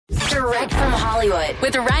Direct from Hollywood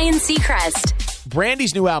with Ryan Seacrest.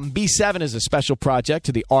 Brandy's new album, B7, is a special project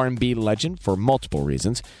to the R&B legend for multiple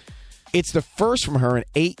reasons. It's the first from her in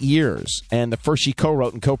 8 years, and the first she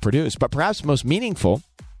co-wrote and co-produced. But perhaps most meaningful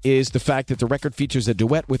is the fact that the record features a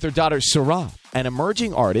duet with her daughter, Sarah, an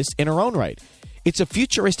emerging artist in her own right. It's a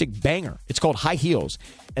futuristic banger. It's called High Heels,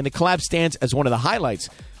 and the collab stands as one of the highlights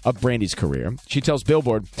of Brandy's career. She tells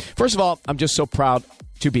Billboard, "First of all, I'm just so proud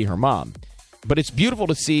to be her mom. But it's beautiful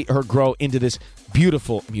to see her grow into this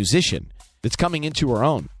beautiful musician that's coming into her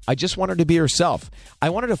own. I just want her to be herself.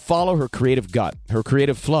 I want her to follow her creative gut, her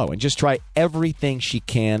creative flow, and just try everything she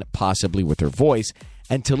can possibly with her voice,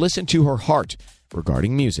 and to listen to her heart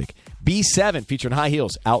regarding music." B7 featuring High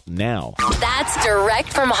Heels, out now. That's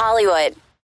Direct from Hollywood.